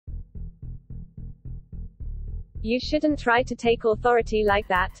You shouldn't try to take authority like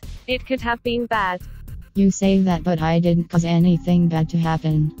that. It could have been bad. You say that, but I didn't cause anything bad to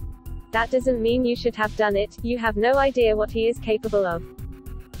happen. That doesn't mean you should have done it. You have no idea what he is capable of.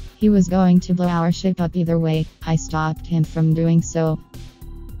 He was going to blow our ship up either way. I stopped him from doing so.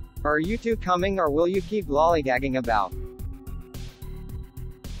 Are you two coming, or will you keep lollygagging about?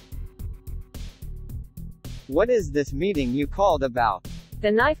 What is this meeting you called about?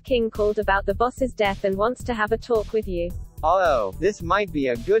 The Knife King called about the boss's death and wants to have a talk with you. Oh, this might be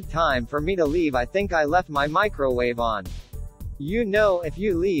a good time for me to leave. I think I left my microwave on. You know, if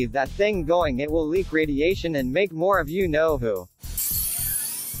you leave that thing going, it will leak radiation and make more of you know who.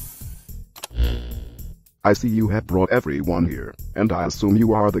 I see you have brought everyone here, and I assume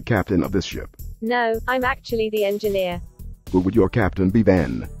you are the captain of this ship. No, I'm actually the engineer. Who would your captain be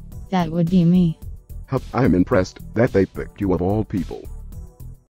then? That would be me. I'm impressed that they picked you of all people.